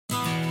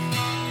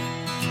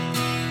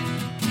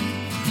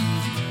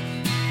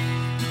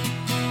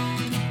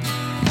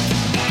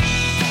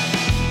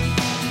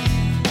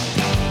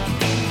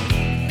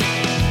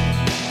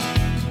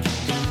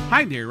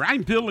Hi there,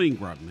 I'm Bill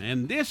Ingram,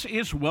 and this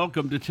is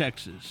Welcome to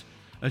Texas,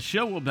 a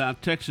show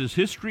about Texas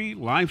history,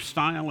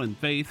 lifestyle, and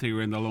faith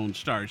here in the Lone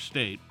Star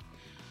State.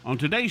 On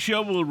today's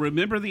show, we'll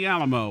remember the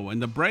Alamo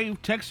and the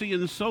brave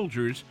Texian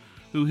soldiers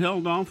who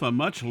held off a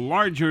much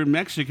larger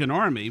Mexican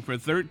army for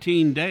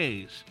 13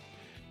 days.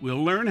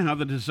 We'll learn how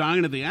the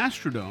design of the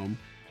Astrodome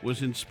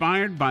was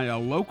inspired by a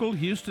local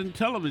Houston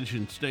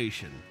television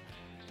station.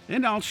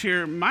 And I'll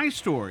share my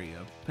story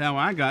of how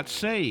I got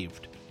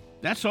saved.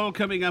 That's all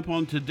coming up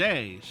on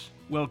today's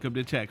Welcome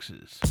to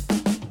Texas.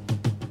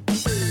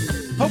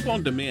 Hope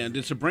on Demand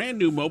is a brand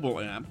new mobile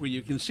app where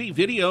you can see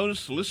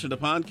videos, listen to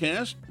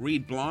podcasts,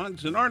 read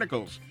blogs, and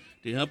articles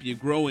to help you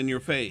grow in your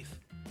faith.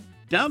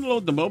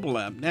 Download the mobile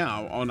app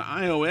now on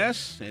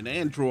iOS and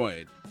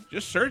Android.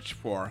 Just search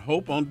for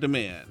Hope on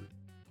Demand.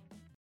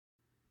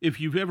 If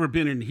you've ever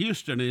been in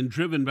Houston and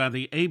driven by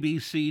the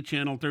ABC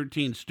Channel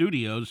 13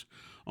 studios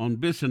on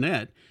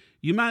Bissonnette,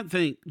 you might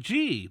think,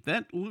 gee,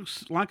 that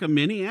looks like a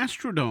mini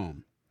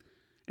Astrodome.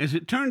 As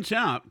it turns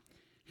out,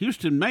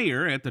 Houston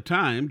mayor at the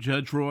time,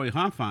 Judge Roy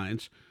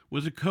Hoffines,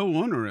 was a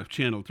co-owner of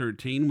Channel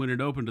 13 when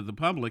it opened to the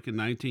public in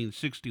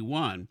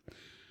 1961.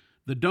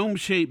 The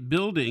dome-shaped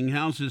building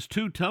houses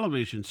 2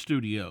 television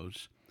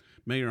studios.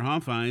 Mayor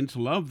Hoffines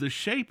loved the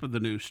shape of the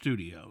new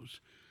studios.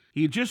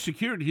 He had just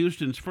secured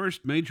Houston's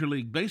first Major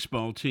League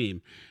Baseball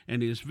team,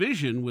 and his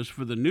vision was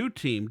for the new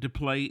team to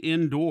play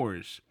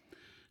indoors.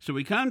 So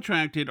he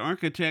contracted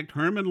architect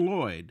Herman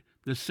Lloyd,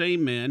 the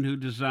same man who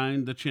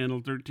designed the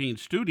Channel 13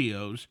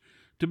 studios,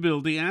 to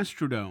build the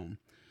Astrodome.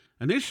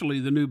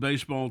 Initially, the new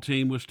baseball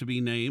team was to be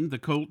named the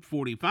Colt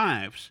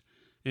 45s,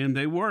 and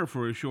they were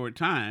for a short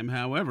time.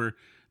 However,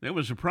 there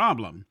was a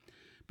problem.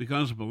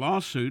 Because of a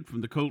lawsuit from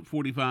the Colt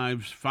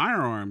 45's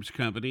firearms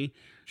company,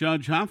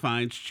 Judge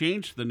Hoffines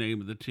changed the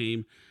name of the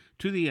team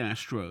to the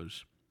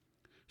Astros.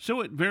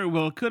 So it very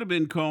well could have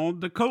been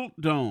called the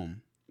Colt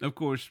Dome. Of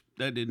course,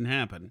 that didn't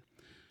happen.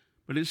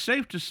 But it's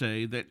safe to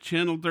say that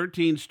Channel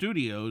 13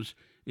 Studios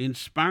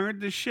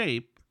inspired the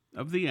shape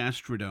of the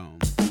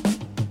Astrodome.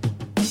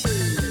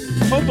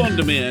 Hope on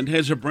Demand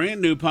has a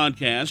brand new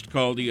podcast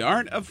called The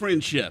Art of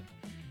Friendship.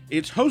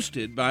 It's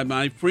hosted by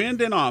my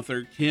friend and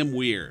author, Kim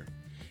Weir.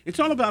 It's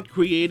all about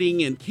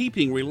creating and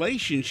keeping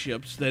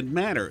relationships that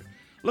matter.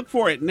 Look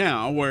for it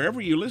now wherever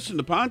you listen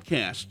to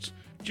podcasts.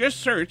 Just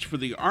search for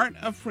The Art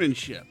of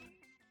Friendship.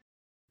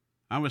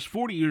 I was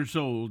 40 years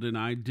old and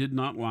I did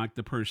not like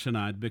the person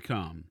I'd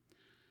become.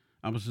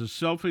 I was a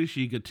selfish,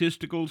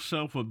 egotistical,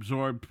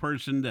 self-absorbed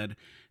person that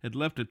had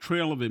left a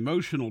trail of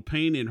emotional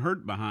pain and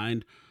hurt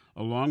behind,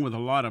 along with a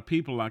lot of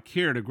people I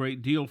cared a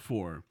great deal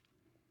for.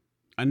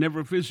 I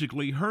never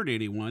physically hurt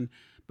anyone,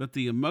 but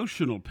the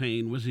emotional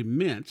pain was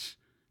immense,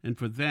 and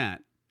for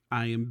that,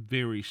 I am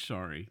very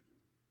sorry.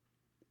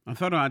 I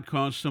thought I'd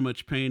caused so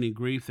much pain and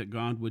grief that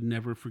God would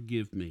never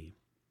forgive me.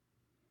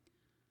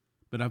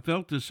 But I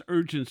felt this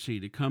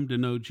urgency to come to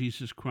know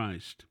Jesus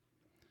Christ.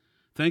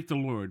 Thank the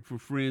Lord for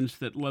friends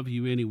that love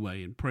you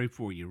anyway and pray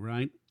for you,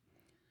 right?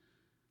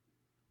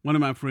 One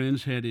of my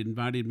friends had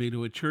invited me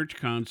to a church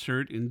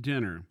concert and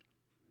dinner.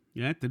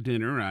 At the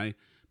dinner, I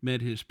met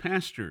his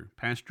pastor,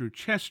 Pastor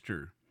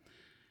Chester,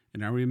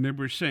 and I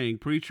remember saying,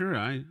 "Preacher,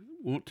 I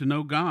want to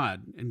know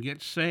God and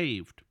get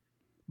saved,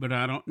 but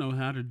I don't know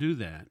how to do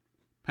that."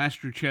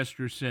 Pastor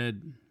Chester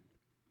said,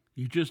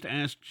 "You just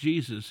ask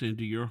Jesus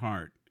into your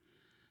heart.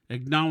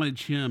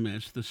 Acknowledge him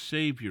as the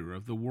Savior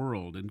of the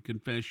world and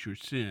confess your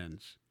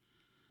sins."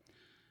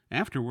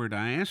 Afterward,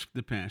 I asked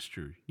the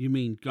pastor, "You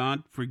mean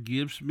God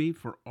forgives me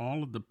for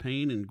all of the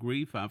pain and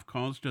grief I've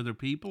caused other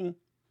people?"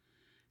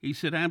 He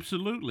said,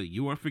 "Absolutely,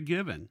 you are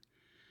forgiven.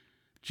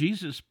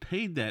 Jesus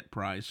paid that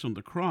price on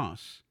the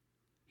cross.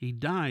 He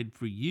died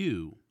for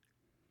you."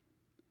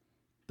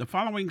 The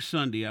following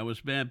Sunday, I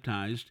was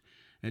baptized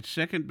at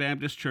Second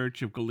Baptist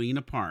Church of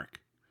Galena Park.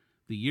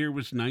 The year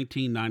was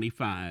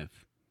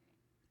 1995.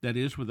 That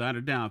is, without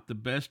a doubt, the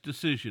best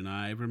decision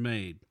I ever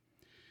made.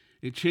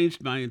 It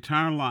changed my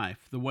entire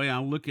life, the way I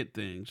look at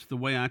things, the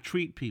way I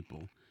treat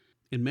people,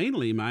 and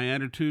mainly my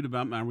attitude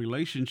about my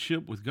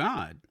relationship with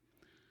God.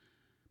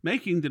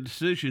 Making the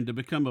decision to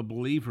become a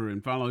believer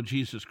and follow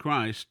Jesus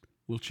Christ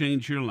will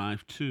change your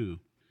life too.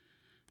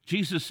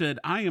 Jesus said,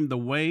 "I am the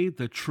way,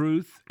 the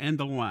truth, and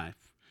the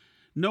life.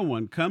 No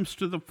one comes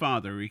to the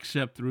Father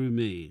except through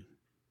me."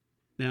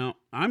 Now,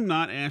 I'm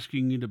not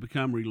asking you to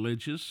become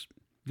religious.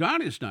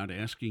 God is not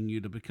asking you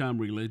to become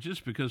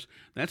religious because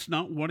that's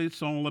not what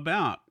it's all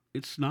about.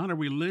 It's not a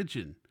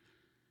religion.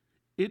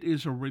 It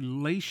is a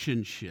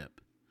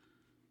relationship,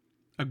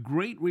 a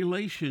great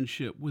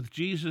relationship with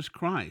Jesus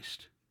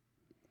Christ.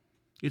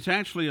 It's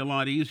actually a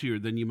lot easier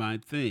than you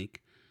might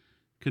think.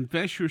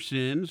 Confess your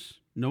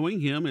sins,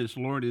 knowing him as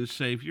Lord and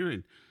Savior,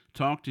 and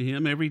talk to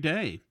him every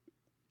day.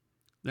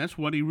 That's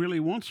what he really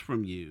wants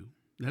from you.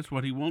 That's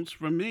what he wants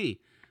from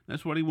me.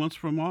 That's what he wants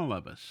from all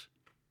of us.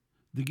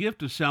 The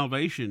gift of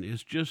salvation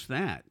is just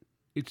that.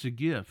 It's a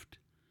gift.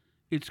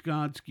 It's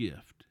God's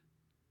gift.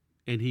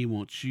 And he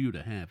wants you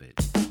to have it.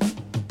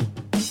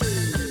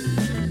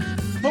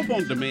 Hope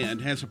on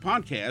Demand has a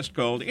podcast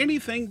called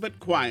Anything But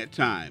Quiet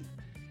Time.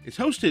 It's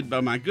hosted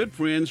by my good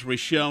friends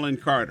Rochelle and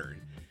Carter.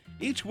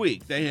 Each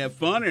week, they have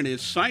fun and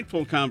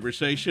insightful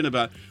conversation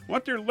about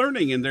what they're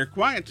learning in their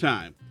quiet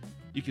time.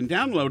 You can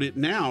download it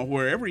now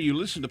wherever you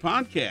listen to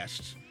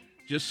podcasts.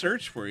 Just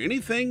search for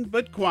Anything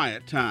But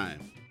Quiet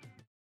Time.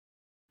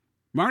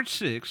 March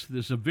 6th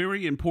is a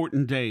very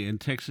important day in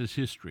Texas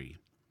history.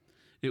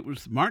 It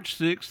was March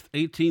 6th,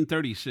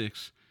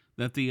 1836,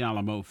 that the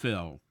Alamo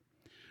fell.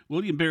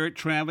 William Barrett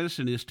Travis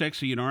and his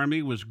Texian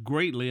army was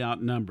greatly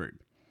outnumbered.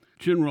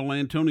 General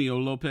Antonio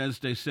Lopez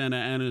de Santa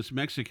Anna's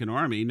Mexican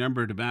army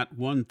numbered about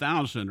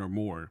 1,000 or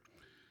more.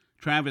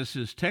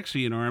 Travis's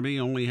Texian army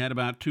only had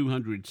about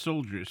 200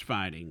 soldiers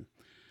fighting.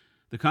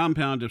 The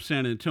compound of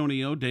San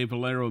Antonio de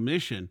Valero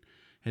Mission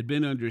had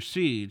been under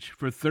siege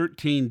for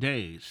 13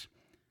 days.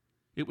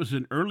 It was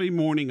an early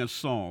morning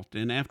assault,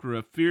 and after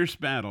a fierce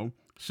battle,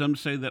 some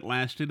say that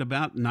lasted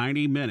about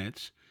 90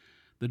 minutes,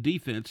 the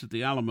defense at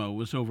the Alamo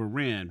was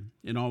overrun,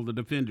 and all the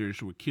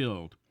defenders were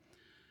killed.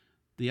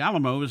 The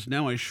Alamo is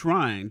now a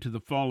shrine to the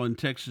fallen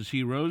Texas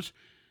heroes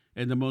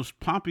and the most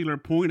popular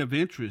point of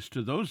interest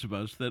to those of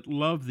us that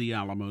love the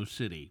Alamo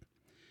City.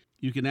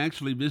 You can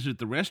actually visit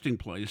the resting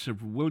place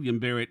of William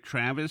Barrett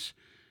Travis,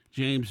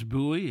 James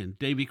Bowie, and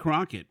Davy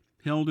Crockett,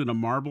 held in a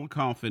marble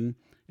coffin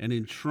and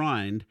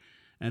enshrined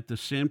at the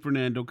San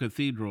Fernando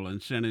Cathedral in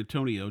San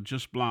Antonio,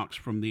 just blocks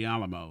from the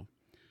Alamo.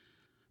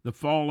 The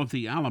fall of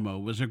the Alamo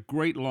was a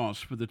great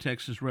loss for the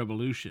Texas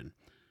Revolution,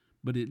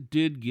 but it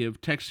did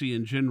give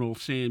Texian General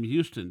Sam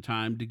Houston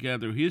time to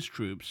gather his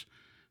troops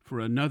for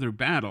another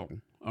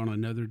battle on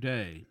another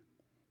day.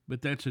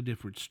 But that's a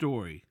different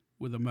story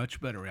with a much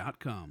better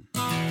outcome.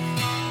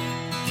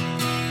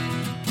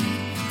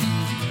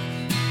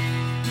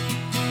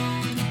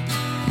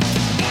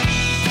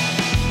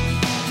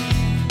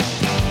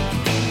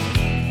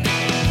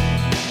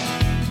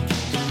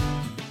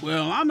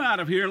 Well, I'm out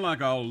of here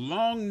like a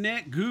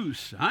long-necked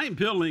goose. I'm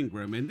Bill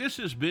Ingram, and this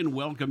has been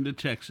Welcome to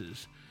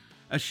Texas,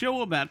 a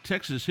show about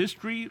Texas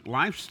history,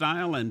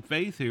 lifestyle, and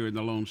faith here in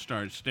the Lone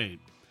Star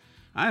State.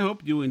 I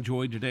hope you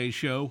enjoyed today's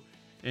show,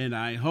 and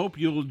I hope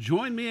you'll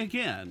join me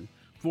again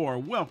for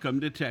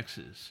Welcome to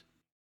Texas.